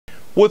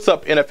What's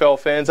up, NFL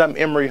fans? I'm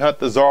Emery Hunt,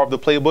 the czar of the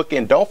playbook,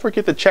 and don't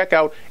forget to check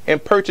out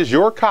and purchase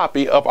your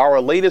copy of our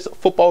latest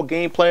football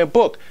game plan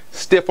book,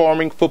 Stiff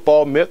Arming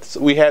Football Myths.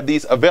 We have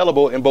these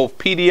available in both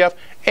PDF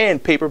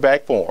and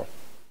paperback form.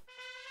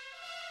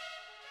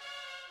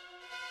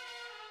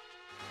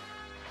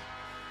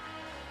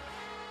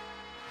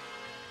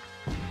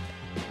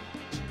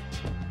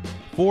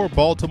 For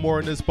Baltimore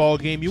in this ball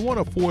game, you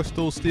want to force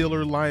those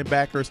Steelers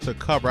linebackers to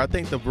cover. I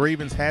think the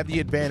Ravens have the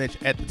advantage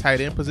at the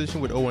tight end position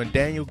with Owen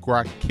Daniel,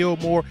 Brock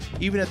Kilmore,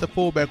 even at the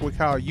fullback with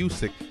Kyle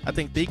Juszczyk. I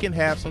think they can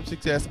have some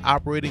success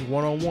operating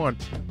one-on-one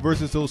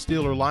versus those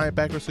Steelers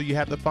linebackers, so you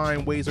have to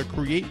find ways or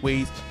create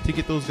ways to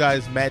get those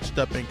guys matched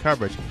up in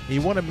coverage. And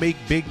you want to make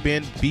Big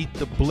Ben beat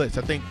the blitz.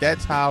 I think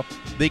that's how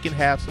they can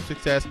have some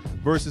success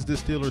versus the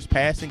Steelers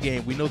passing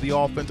game. We know the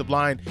offensive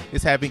line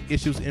is having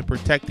issues in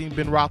protecting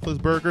Ben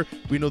Roethlisberger.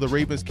 We know the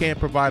Ravens can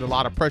provide a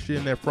lot of pressure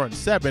in their front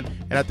seven,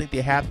 and I think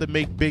they have to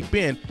make Big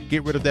Ben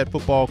get rid of that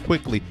football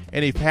quickly.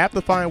 And they have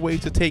to find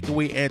ways to take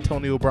away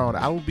Antonio Brown.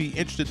 I will be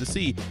interested to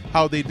see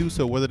how they do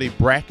so, whether they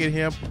bracket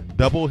him,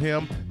 double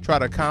him, try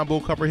to combo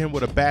cover him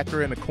with a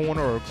backer in the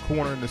corner or a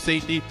corner in the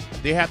safety.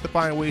 They have to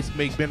find ways to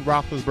make Ben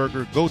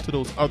Roethlisberger go to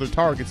those other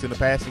targets in the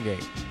passing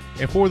game.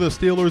 And for the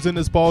Steelers in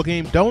this ball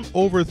game, don't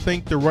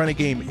overthink the running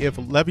game. If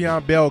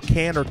Le'Veon Bell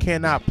can or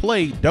cannot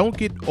play, don't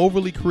get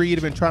overly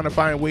creative in trying to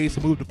find ways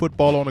to move the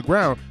football on the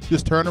ground.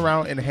 Just turn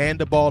around and hand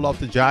the ball off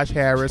to Josh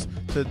Harris,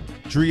 to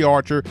Dre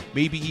Archer,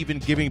 maybe even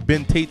giving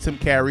Ben Tate some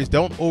carries.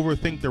 Don't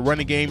overthink the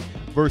running game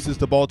versus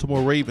the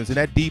Baltimore Ravens. And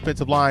that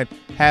defensive line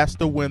has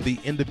to win the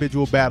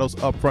individual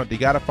battles up front. They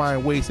got to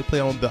find ways to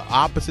play on the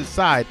opposite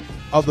side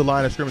of the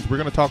line of scrimmage. We're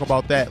going to talk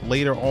about that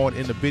later on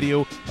in the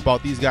video,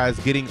 about these guys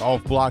getting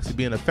off blocks and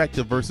being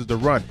effective versus the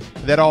run.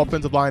 That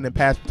offensive line and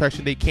pass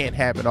protection, they can't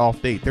have an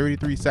off day.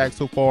 33 sacks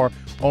so far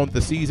on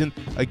the season.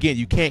 Again,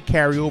 you can't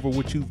carry over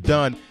what you've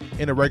done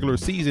in a regular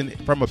season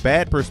from a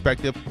bad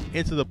perspective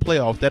into the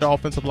playoffs. That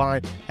offensive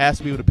line has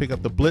to be able to pick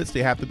up the blitz.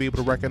 They have to be able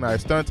to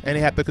recognize stunts, and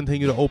they have to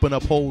continue to open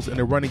up holes in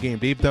the running game.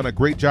 They've done a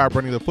great job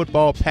running the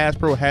football. Pass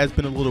pro has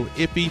been a little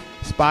iffy,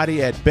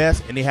 spotty at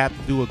best, and they have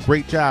to do a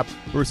great job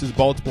versus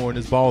Baltimore in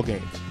this ball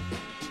game.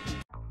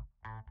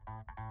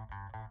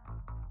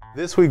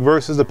 This week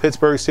versus the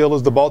Pittsburgh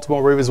Steelers, the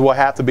Baltimore Ravens will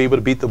have to be able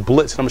to beat the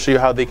blitz, and I'm going to show you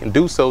how they can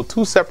do so.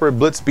 Two separate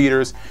blitz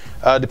beaters,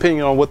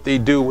 depending on what they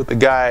do with the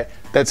guy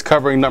that's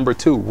covering number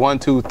 2. 1,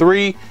 2,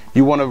 3,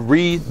 you want to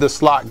read the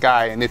slot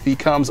guy, and if he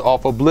comes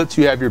off a blitz,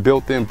 you have your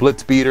built-in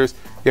blitz beaters.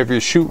 You have your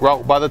shoot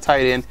route by the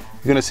tight end.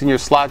 You're going to send your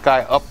slot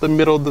guy up the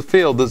middle of the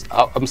field,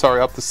 up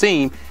the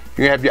seam. You're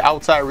going to have your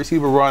outside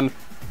receiver run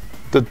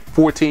the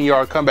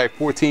 14-yard comeback,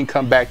 14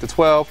 come back to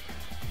 12.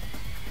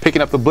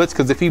 Picking up the blitz,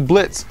 because if he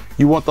blitz,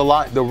 you want the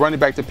running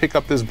back to pick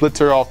up this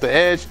blitzer off the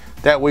edge.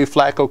 That way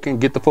Flacco can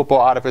get the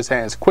football out of his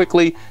hands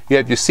quickly. You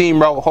have your seam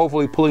route,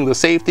 hopefully pulling the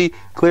safety,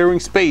 clearing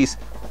space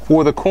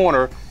for the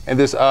corner, and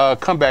this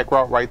comeback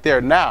route right there.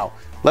 Now,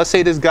 let's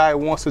say this guy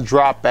wants to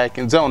drop back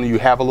in zone, and you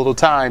have a little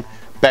time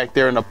back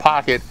there in the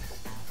pocket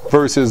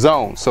versus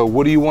zone. So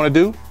what do you want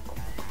to do?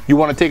 You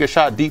want to take a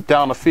shot deep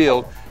down the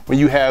field when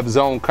you have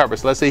zone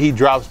coverage. Let's say he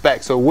drops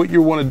back. So what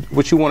you want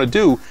to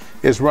do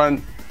is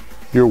run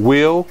your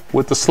wheel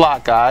with the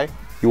slot guy.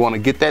 You want to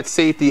get that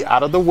safety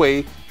out of the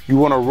way. You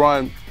want to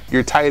run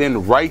your tight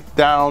end right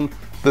down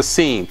the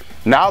seam.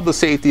 Now the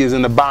safety is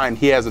in the bind.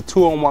 He has a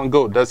 2-on-1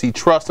 go. Does he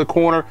trust the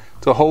corner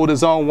to hold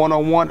his own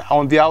 1-on-1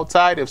 on the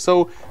outside? If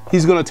so,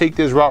 he's going to take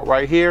this route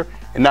right here.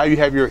 And now you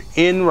have your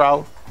in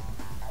route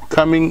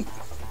coming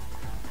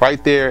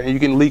right there, and you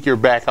can leak your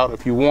back out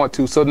if you want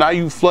to. So now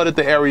you've flooded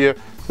the area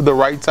to the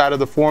right side of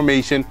the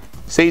formation.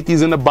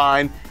 Safety's in the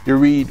bind. You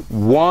read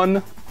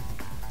 1,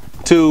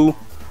 2,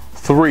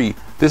 3.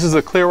 This is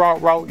a clear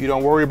out route. You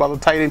don't worry about the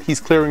tight end. He's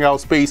clearing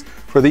out space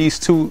for these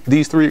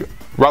 3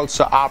 routes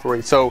to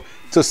operate. So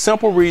it's a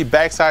simple read.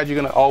 Backside, you're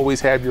going to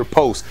always have your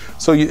post.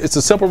 So it's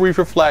a simple read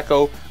for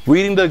Flacco,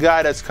 reading the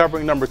guy that's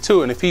covering number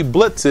 2. And if he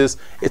blitzes,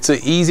 it's an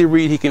easy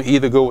read. He can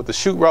either go with the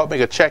shoot route,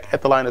 make a check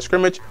at the line of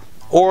scrimmage,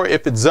 or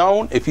if it's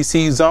zone, if he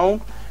sees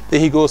zone,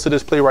 then he goes to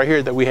this play right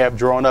here that we have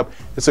drawn up.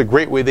 It's a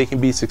great way they can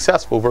be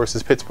successful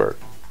versus Pittsburgh.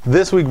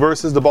 This week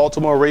versus the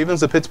Baltimore Ravens,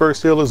 the Pittsburgh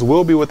Steelers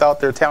will be without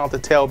their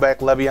talented tailback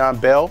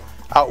Le'Veon Bell,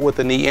 out with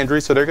a knee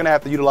injury. So they're going to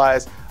have to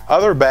utilize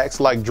other backs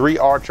like Dre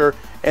Archer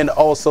and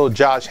also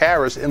Josh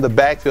Harris in the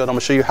backfield. I'm going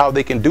to show you how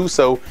they can do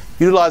so,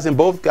 utilizing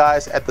both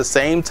guys at the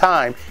same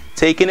time,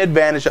 taking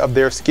advantage of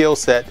their skill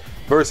set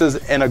versus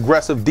an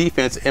aggressive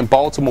defense in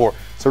Baltimore.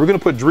 So we're going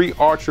to put Dre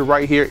Archer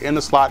right here in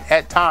the slot.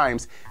 At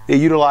times, they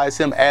utilize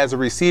him as a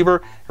receiver.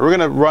 And we're going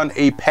to run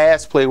a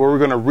pass play where we're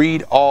going to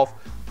read off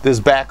this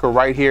backer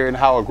right here and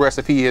how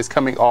aggressive he is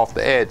coming off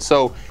the edge.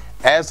 So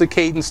as the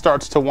cadence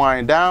starts to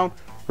wind down,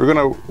 we're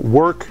going to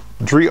work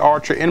Dre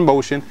Archer in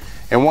motion.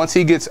 And once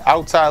he gets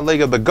outside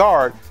leg of the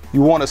guard,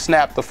 you want to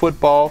snap the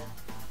football,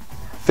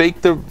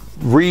 fake the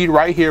read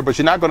right here, but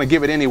you're not going to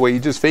give it anyway. You're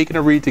just faking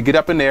a read to get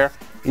up in there,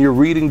 and you're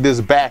reading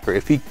this backer.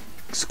 If he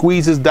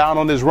squeezes down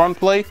on this run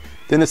play,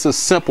 then it's a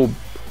simple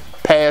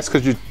pass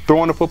because you're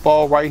throwing the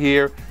football right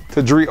here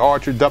to Dre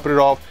Archer, dumping it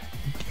off.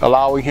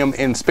 allowing him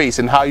in space.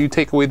 And how you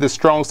take away the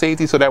strong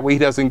safety so that way he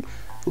doesn't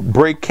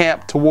break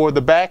camp toward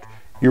the back,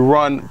 you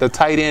run the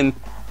tight end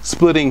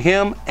splitting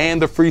him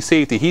and the free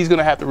safety. He's going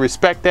to have to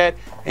respect that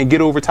and get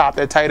over top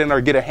that tight end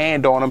or get a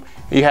hand on him.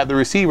 You have the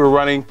receiver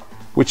running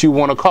what you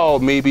want to call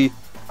maybe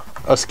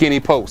a skinny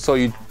post. So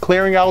you're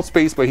clearing out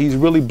space, but he's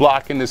really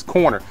blocking this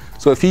corner.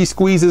 So if he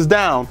squeezes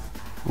down,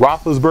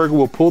 Roethlisberger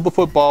will pull the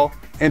football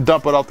and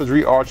dump it off to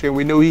Dre Archer, and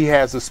we know he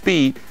has the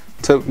speed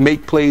to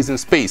make plays in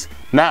space.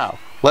 Now,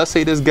 let's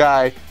say this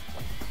guy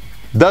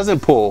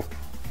doesn't pull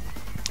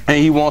and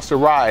he wants to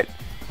ride.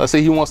 Let's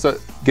say he wants to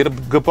get a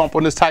good bump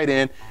on this tight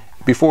end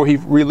before he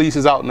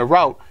releases out in the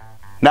route.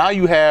 Now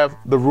you have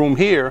the room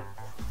here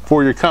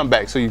for your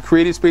comeback. So you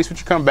created space with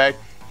your comeback.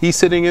 He's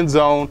sitting in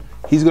zone.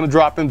 He's going to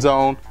drop in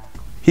zone.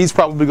 He's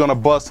probably going to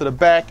bust to the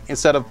back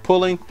instead of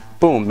pulling.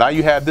 Boom. Now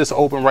you have this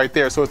open right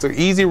there. So it's an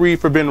easy read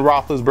for Ben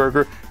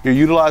Roethlisberger. You're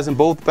utilizing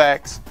both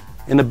backs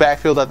in the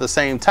backfield at the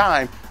same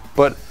time.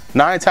 But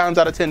 9 times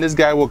out of 10, this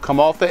guy will come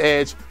off the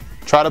edge,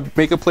 try to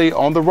make a play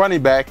on the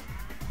running back.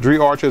 Dre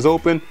Archer is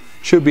open,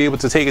 should be able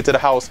to take it to the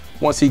house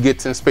once he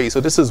gets in space. So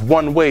this is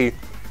one way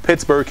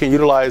Pittsburgh can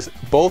utilize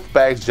both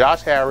backs,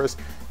 Josh Harris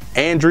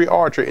and Dre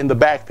Archer, in the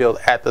backfield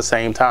at the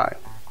same time.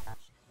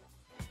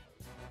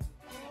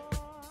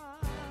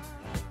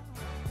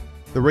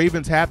 The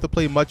Ravens have to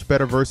play much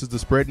better versus the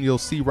spread, and you'll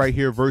see right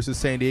here versus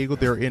San Diego,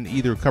 they're in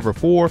either cover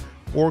 4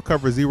 or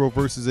cover 0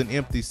 versus an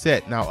empty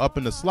set. Now up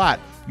in the slot,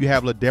 you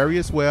have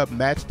Ladarius Webb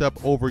matched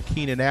up over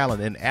Keenan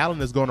Allen, and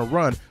Allen is going to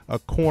run a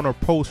corner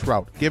post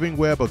route, giving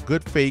Webb a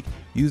good fake,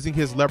 using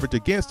his leverage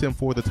against him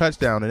for the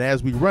touchdown. And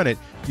as we run it,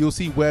 you'll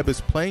see Webb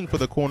is playing for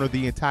the corner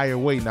the entire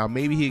way. Now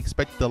maybe he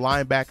expected the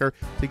linebacker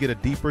to get a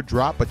deeper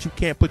drop, but you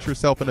can't put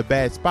yourself in a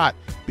bad spot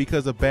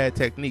because of bad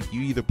technique.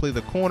 You either play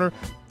the corner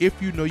if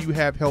you know you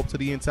have help to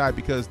the inside,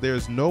 because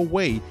there's no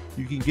way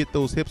you can get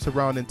those hips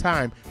around in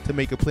time to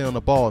make a play on the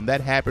ball. And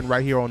that happened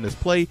right here on this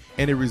play,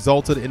 and it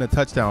resulted in a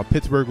touchdown.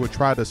 Pittsburgh would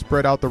try to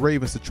spread out the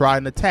Ravens to try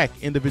and attack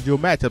individual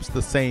matchups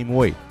the same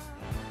way.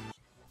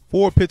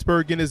 For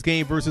Pittsburgh in this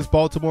game versus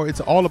Baltimore, it's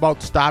all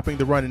about stopping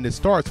the run, and it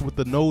starts with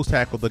the nose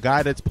tackle, the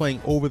guy that's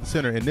playing over the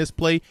center. In this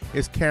play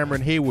is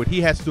Cameron Hayward. He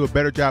has to do a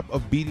better job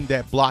of beating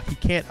that block. He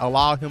can't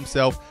allow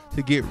himself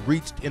to get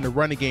reached in the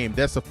running game.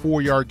 That's a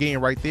 4-yard gain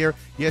right there.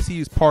 Yes,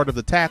 he is part of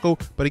the tackle,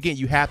 but again,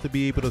 you have to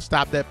be able to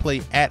stop that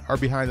play at or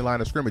behind the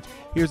line of scrimmage.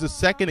 Here's a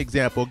second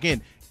example.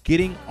 Again,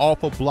 getting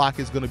off a block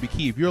is going to be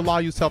key. If you allow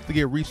yourself to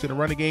get reached in the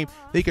running game,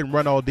 they can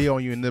run all day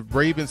on you, and the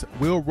Ravens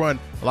will run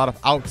a lot of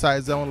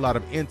outside zone, a lot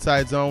of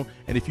inside zone,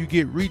 and if you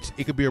get reached,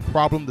 it could be a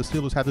problem. The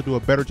Steelers have to do a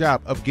better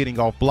job of getting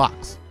off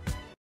blocks.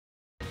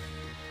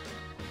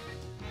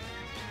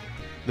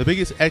 The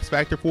biggest X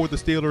factor for the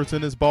Steelers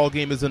in this ball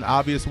game is an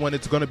obvious one.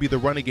 It's going to be the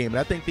running game, and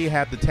I think they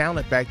have the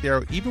talent back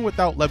there, even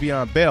without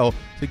Le'Veon Bell,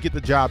 to get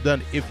the job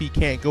done if he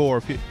can't go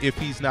or if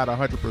he's not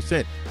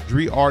 100%.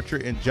 Dre Archer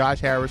and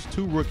Josh Harris,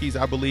 2 rookies,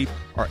 I believe,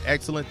 are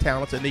excellent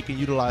talents, and they can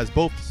utilize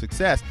both to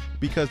success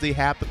because they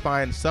have to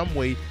find some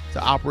way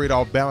to operate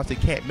off balance. They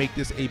can't make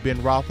this a Ben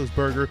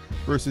Roethlisberger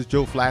versus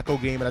Joe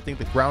Flacco game, and I think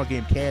the ground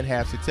game can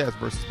have success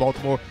versus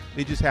Baltimore.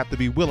 They just have to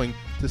be willing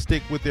to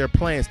stick with their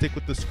plan, stick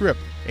with the script,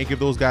 and give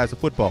those guys a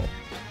football.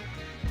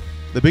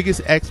 The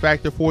biggest X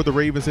factor for the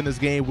Ravens in this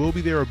game will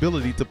be their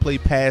ability to play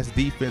pass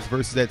defense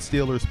versus that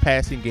Steelers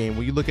passing game.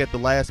 When you look at the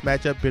last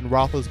matchup, Ben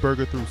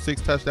Roethlisberger threw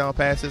 6 touchdown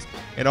passes,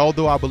 and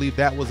although I believe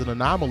that was an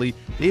anomaly,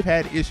 they've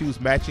had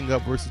issues matching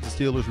up versus the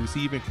Steelers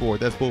receiving corps.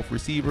 That's both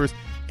receivers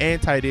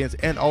and tight ends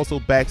and also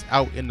backs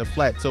out in the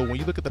flat. So when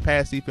you look at the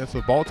pass defense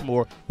of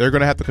Baltimore, they're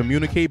going to have to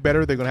communicate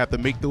better. They're going to have to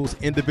make those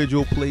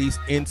individual plays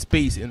in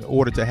space in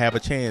order to have a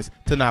chance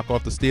to knock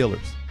off the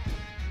Steelers.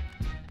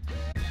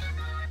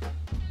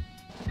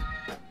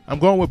 I'm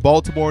going with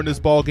Baltimore in this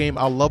ball game.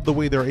 I love the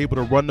way they're able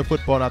to run the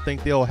football, and I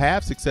think they'll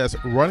have success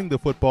running the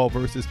football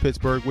versus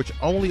Pittsburgh, which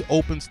only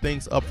opens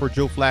things up for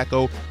Joe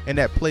Flacco in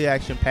that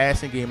play-action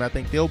passing game. I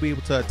think they'll be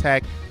able to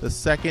attack the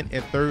second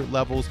and third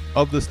levels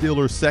of the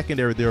Steelers'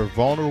 secondary. They're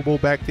vulnerable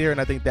back there, and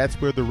I think that's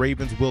where the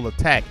Ravens will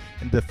attack.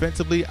 And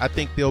defensively, I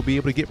think they'll be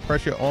able to get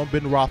pressure on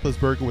Ben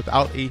Roethlisberger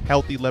without a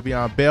healthy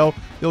Le'Veon Bell.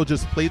 They'll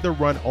just play the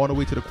run on the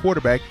way to the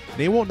quarterback.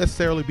 They won't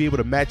necessarily be able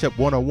to match up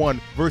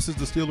one-on-one versus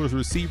the Steelers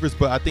receivers,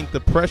 but I think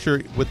the pressure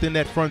within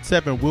that front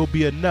 7 will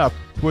be enough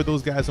to where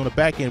those guys on the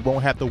back end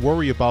won't have to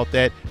worry about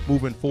that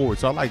moving forward.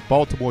 So I like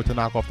Baltimore to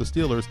knock off the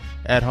Steelers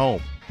at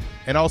home.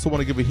 And I also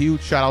want to give a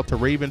huge shout out to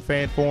Raven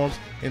fan forums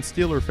and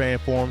Steeler fan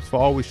forums for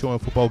always showing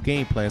football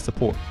game plan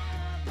support.